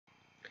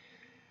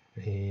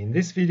In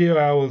this video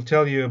I will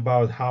tell you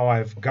about how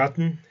I've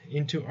gotten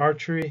into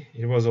archery.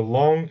 It was a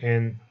long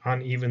and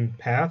uneven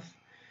path,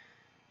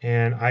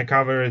 and I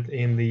cover it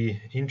in the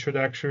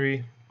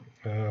introductory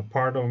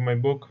part of my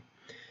book.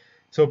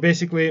 So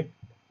basically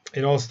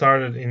it all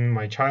started in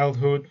my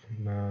childhood.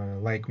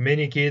 Like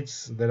many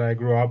kids that I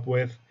grew up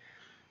with,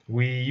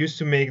 we used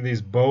to make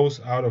these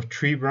bows out of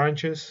tree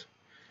branches,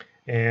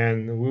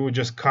 and we would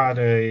just cut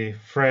a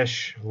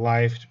fresh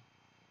live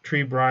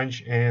tree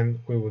branch and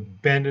we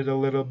would bend it a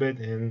little bit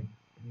and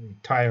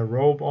tie a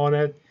rope on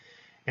it,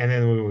 and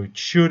then we would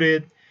shoot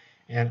it.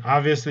 And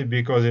obviously,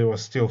 because it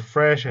was still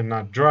fresh and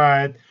not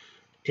dried,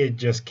 it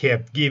just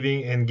kept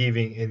giving and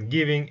giving and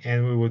giving,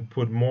 and we would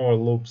put more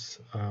loops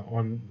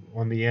on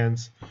the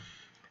ends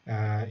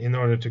in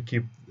order to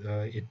keep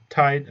it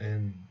tight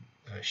and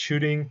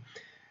shooting.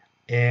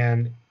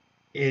 And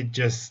it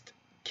just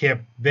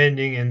kept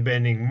bending and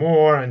bending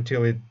more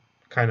until it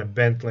kind of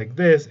bent like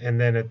this, and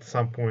then at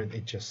some point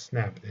it just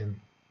snapped, and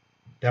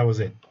that was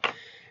it.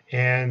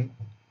 And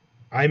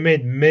I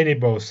made many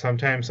bows.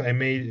 Sometimes I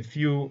made a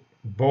few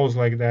bows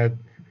like that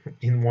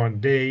in one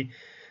day.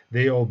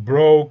 They all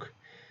broke.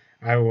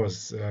 I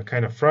was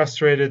kind of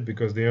frustrated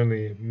because they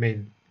only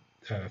made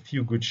a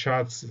few good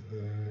shots,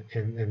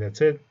 and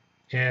that's it.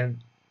 And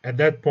at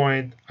that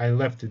point I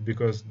left it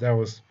because that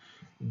was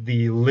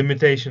the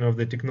limitation of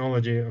the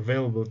technology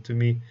available to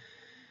me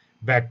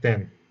back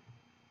then.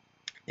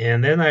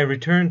 And then I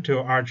returned to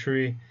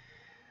archery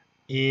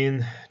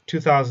in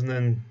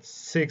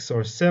 2006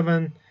 or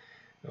 7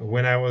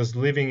 when I was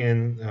living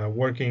and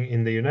working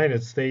in the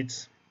United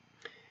States.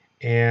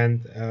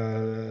 And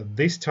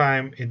this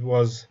time it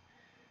was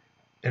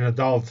an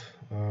adult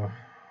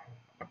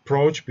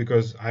approach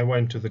because I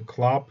went to the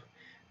club,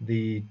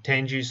 the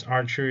Tenji's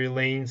Archery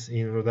Lanes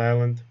in Rhode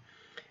Island,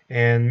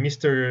 and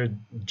Mr.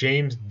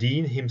 James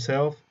Dean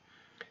himself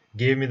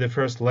gave me the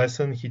first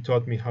lesson. He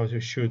taught me how to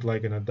shoot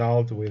like an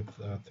adult with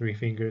 3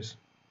 fingers,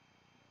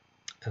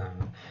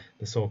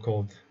 the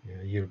so-called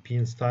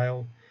European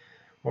style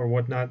or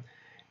whatnot.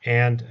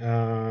 And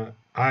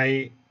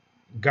I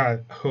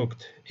got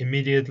hooked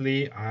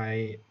immediately.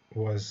 I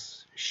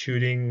was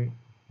shooting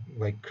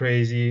like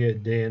crazy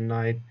day and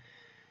night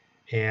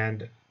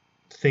and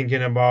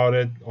thinking about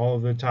it all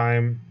the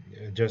time.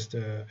 Just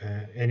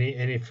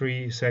any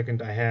free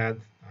second I had,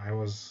 I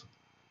was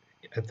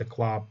at the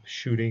club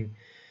shooting.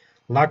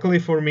 Luckily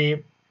for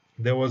me,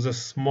 there was a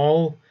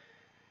small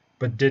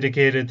but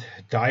dedicated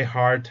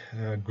die-hard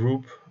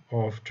group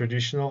of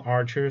traditional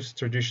archers,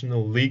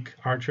 traditional league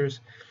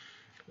archers,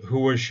 who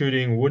were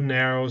shooting wooden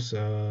arrows,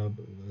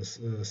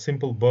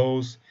 simple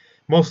bows.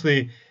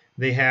 Mostly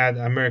they had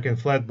American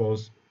flat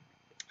bows,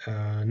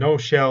 no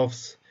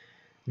shelves,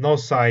 no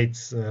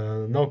sights,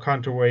 no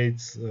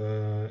counterweights,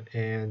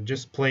 and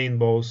just plain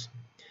bows.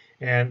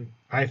 And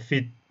I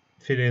fit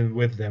in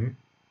with them.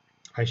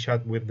 I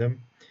shot with them.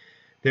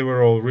 They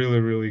were all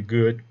really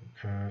good,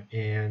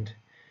 and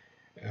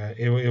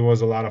it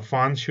was a lot of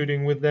fun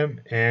shooting with them.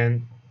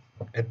 And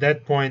at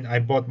that point I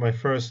bought my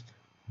first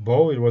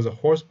bow. It was a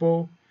horse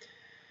bow,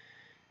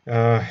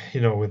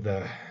 with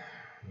the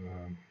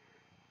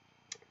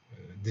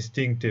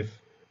distinctive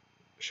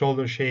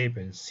shoulder shape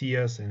and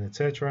CS and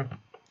etc.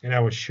 And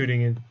I was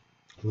shooting it,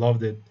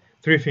 loved it.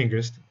 3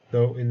 fingers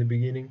though in the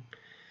beginning.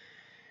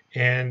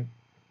 And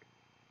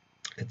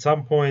at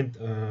some point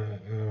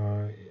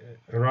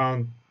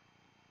around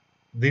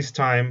this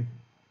time,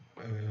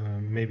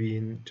 maybe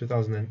in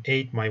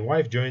 2008, my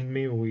wife joined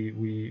me.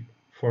 We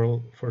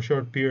for a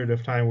short period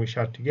of time we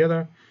shot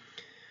together,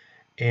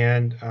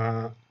 and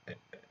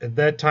at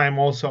that time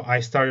also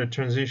I started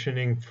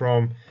transitioning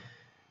from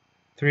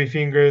 3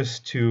 fingers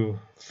to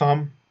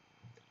thumb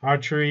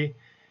archery,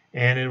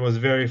 and it was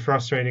very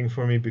frustrating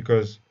for me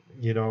because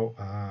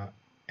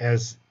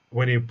as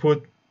when you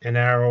put an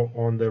arrow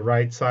on the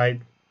right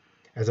side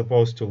as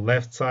opposed to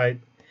left side,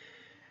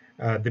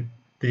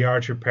 the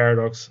archer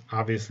paradox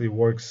obviously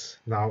works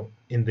now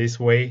in this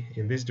way,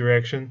 in this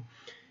direction,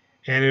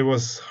 and it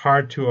was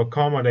hard to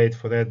accommodate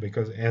for that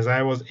because as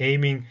I was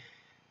aiming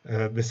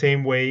the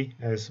same way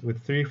as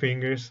with 3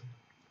 fingers,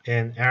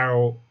 an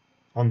arrow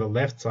on the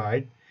left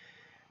side,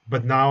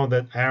 but now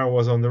that arrow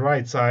was on the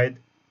right side,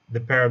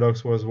 the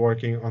paradox was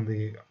working on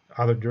the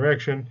other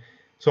direction,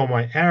 so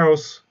my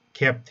arrows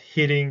kept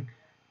hitting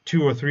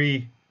 2 or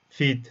 3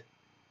 feet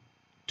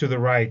to the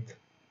right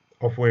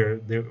of where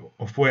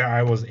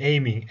I was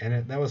aiming,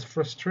 and that was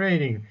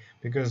frustrating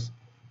because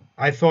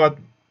I thought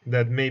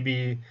that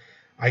maybe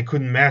I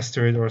couldn't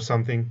master it or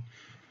something,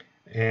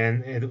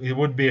 and it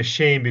would be a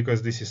shame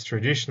because this is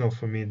traditional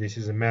for me. This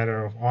is a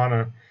matter of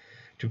honor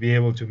to be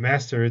able to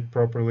master it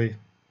properly,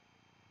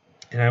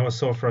 and I was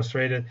so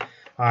frustrated.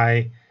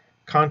 I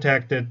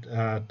contacted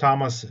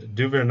Thomas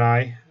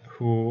Duvernay,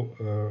 who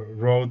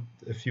wrote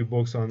a few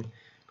books on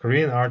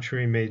Korean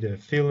archery, made a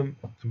film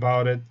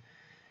about it.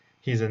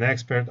 He's an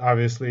expert,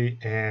 obviously,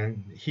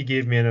 and he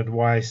gave me an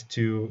advice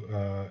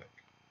to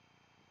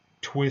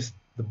twist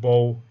the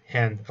bow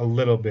hand a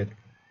little bit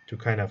to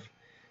kind of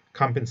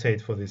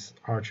compensate for this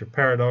archer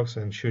paradox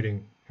and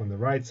shooting on the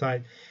right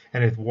side,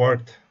 and it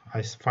worked.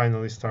 I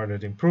finally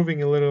started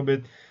improving a little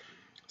bit,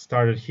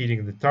 started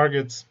hitting the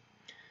targets,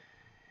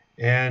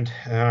 and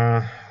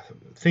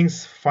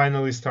things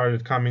finally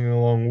started coming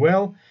along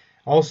well.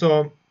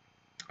 Also,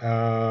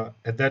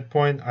 at that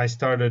point, I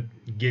started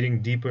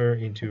getting deeper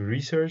into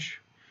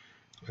research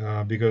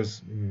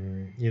because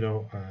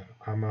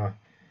I'm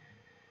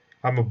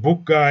a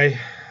book guy.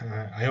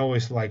 I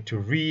always like to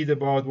read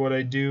about what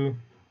I do,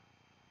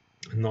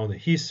 know the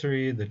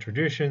history, the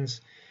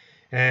traditions,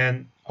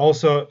 and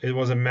also it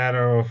was a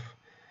matter of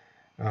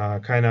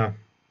kind of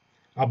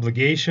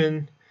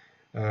obligation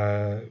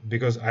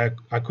because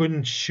I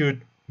couldn't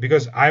shoot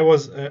because I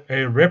was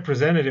a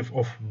representative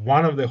of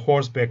one of the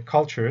horseback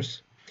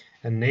cultures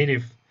and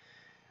native.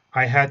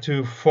 I had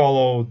to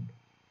follow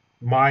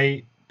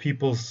my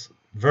people's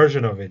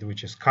version of it,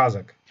 which is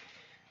Kazakh.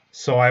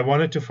 So I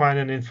wanted to find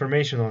an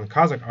information on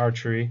Kazakh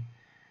archery,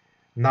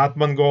 not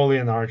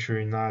Mongolian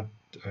archery, not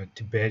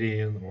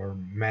Tibetan or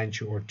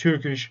Manchu or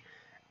Turkish.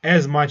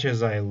 As much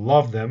as I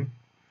love them,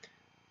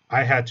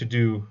 I had to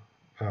do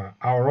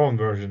our own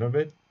version of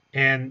it,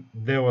 and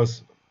there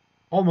was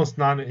almost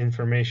none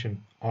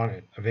information on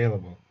it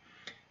available.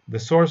 The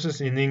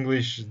sources in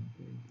English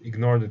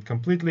ignored it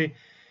completely,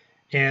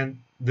 and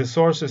the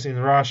sources in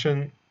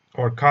Russian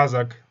or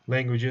Kazakh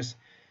languages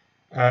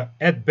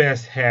at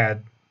best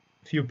had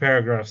few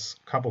paragraphs,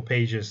 couple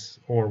pages,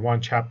 or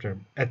one chapter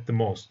at the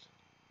most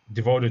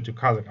devoted to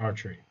Kazakh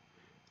archery.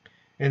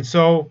 And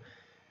so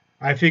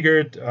I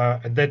figured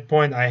at that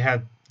point I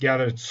had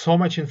gathered so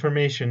much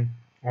information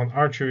on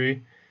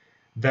archery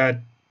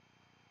that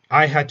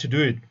I had to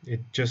do it.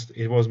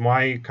 It was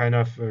my kind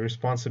of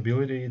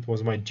responsibility. It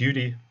was my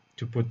duty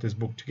to put this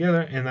book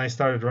together, and I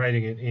started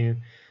writing it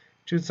in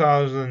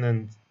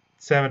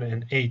 2007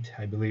 and 8,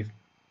 I believe.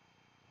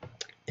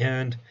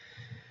 And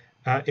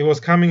it was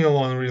coming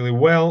along really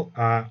well.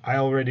 I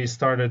already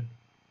started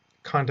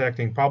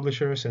contacting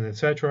publishers and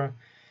etc.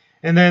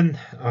 And then,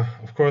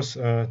 of course,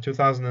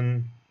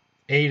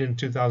 2008 and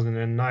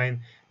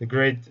 2009, the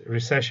Great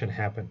Recession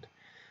happened.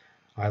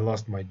 I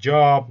lost my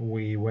job.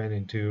 We went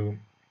into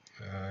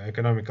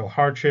economical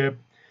hardship,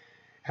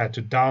 had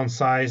to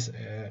downsize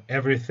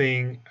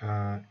everything,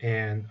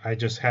 and I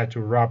just had to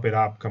wrap it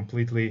up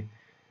completely,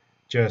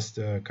 just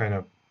kind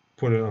of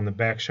put it on the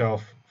back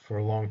shelf for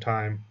a long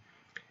time.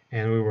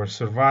 And we were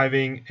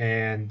surviving,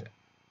 and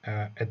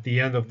at the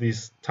end of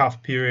this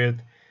tough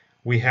period,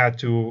 we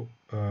ended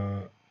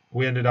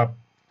up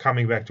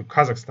coming back to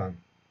Kazakhstan.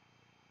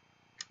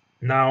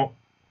 Now,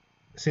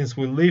 since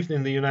we lived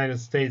in the United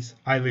States,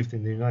 I lived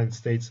in the United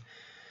States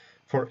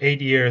for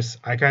 8 years,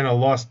 I kind of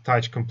lost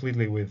touch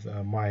completely with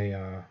my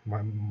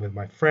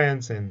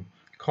friends and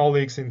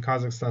colleagues in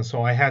Kazakhstan.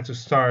 So I had to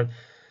start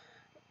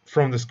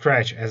from the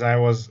scratch, as I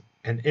was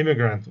an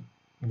immigrant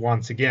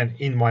once again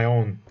in my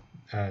own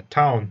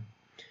town,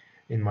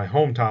 in my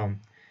hometown.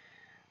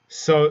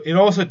 So it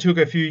also took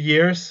a few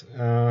years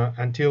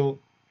until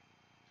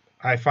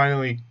I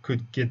finally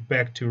could get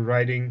back to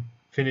writing,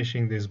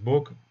 finishing this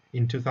book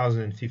in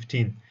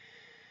 2015.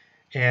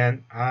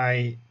 And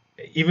I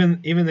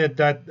even at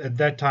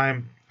that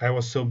time I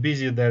was so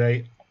busy that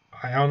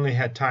I only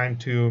had time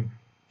to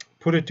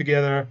put it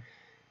together,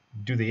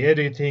 do the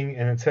editing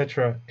and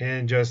etc.,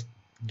 and just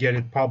get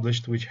it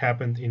published, which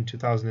happened in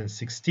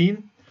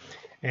 2016.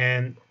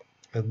 And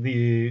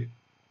the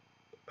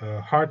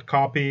hard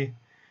copy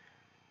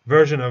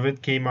version of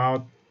it came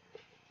out,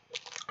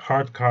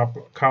 hard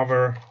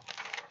cover,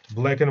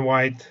 black and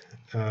white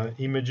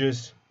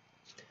images,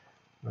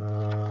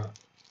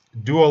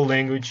 dual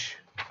language.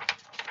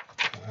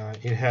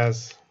 It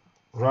has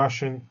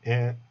Russian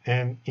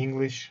and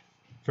English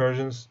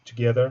versions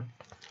together.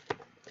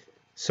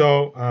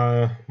 So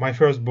my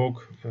first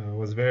book,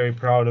 was very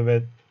proud of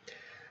it.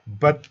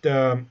 But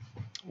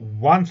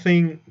one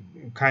thing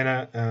kind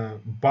of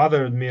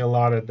bothered me a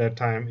lot at that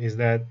time is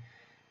that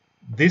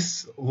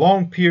this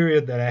long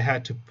period that I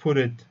had to put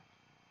it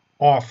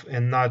off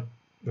and not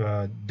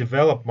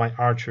develop my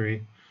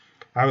archery,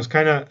 I was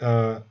kind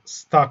of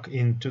stuck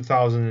in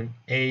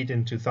 2008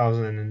 and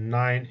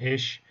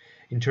 2009-ish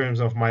in terms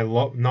of my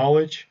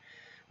knowledge,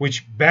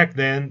 which back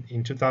then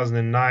in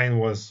 2009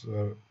 was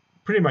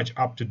pretty much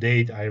up to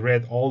date. I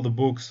read all the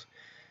books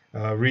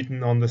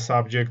written on the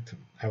subject.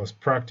 I was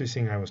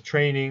practicing, I was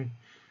training.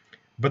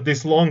 But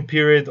this long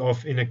period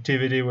of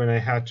inactivity when I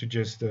had to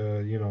just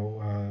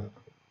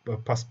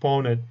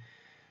postpone it,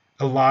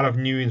 a lot of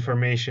new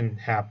information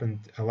happened,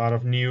 a lot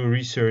of new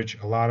research,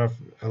 a lot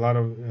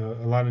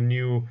of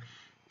new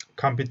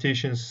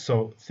competitions,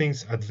 so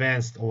things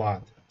advanced a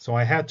lot. So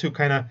I had to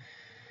kind of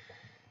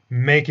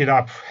make it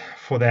up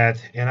for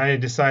that, and I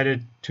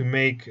decided to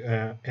make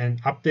an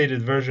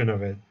updated version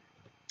of it,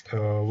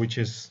 which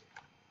is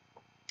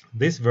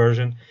this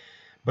version.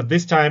 But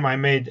this time I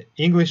made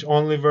English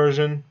only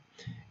version,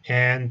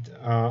 and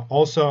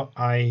also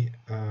I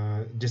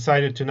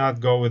decided to not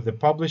go with the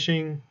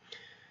publishing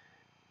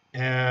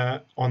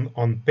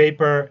on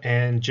paper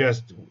and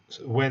just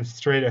went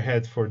straight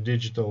ahead for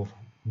digital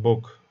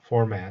book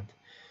format.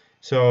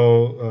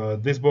 So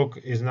this book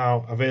is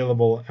now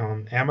available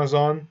on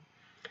Amazon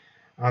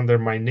under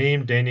my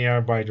name,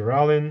 Daniel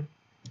Bajduralin.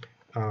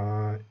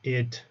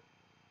 It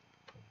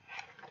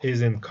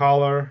is in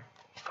color,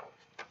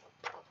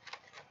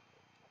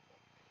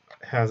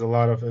 has a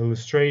lot of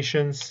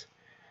illustrations,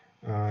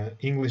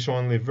 English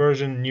only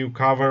version, new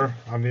cover,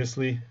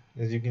 obviously,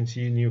 as you can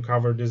see, new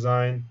cover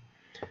design,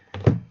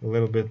 a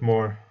little bit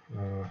more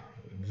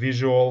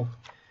visual.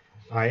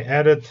 I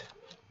added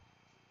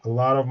a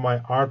lot of my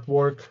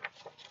artwork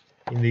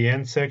in the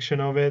end section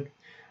of it.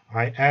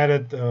 I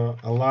added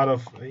a lot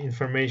of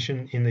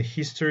information in the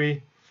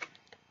history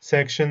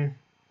section,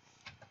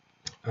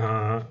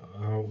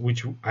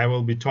 which I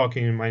will be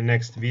talking in my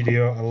next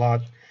video a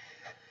lot.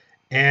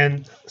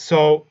 And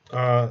so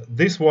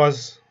this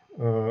was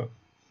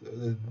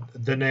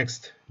the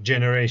next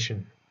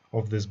generation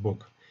of this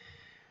book.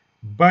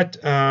 But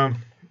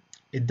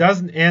it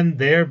doesn't end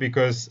there,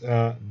 because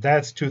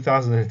that's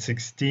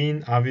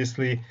 2016.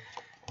 Obviously,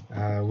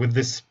 with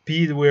the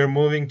speed we're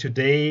moving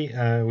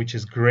today, which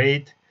is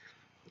great,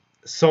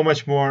 so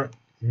much more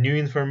new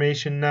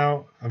information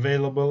now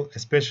available,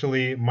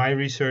 especially my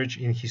research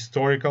in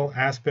historical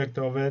aspect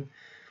of it.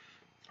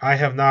 I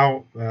have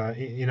now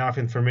enough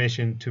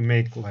information to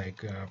make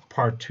like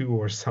part 2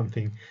 or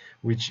something,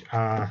 which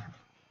I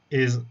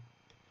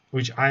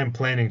am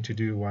planning to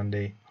do one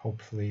day,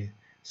 hopefully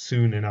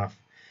soon enough.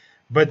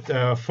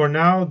 But for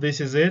now, this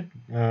is it.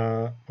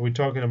 We're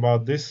talking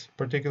about this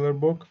particular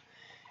book.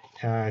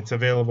 It's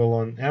available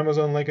on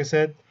Amazon, like I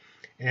said,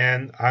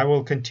 and I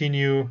will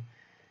continue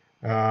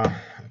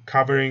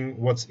covering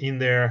what's in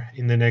there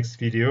in the next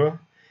video.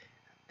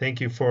 Thank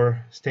you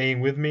for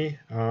staying with me.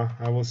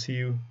 I will see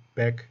you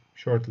back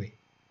shortly.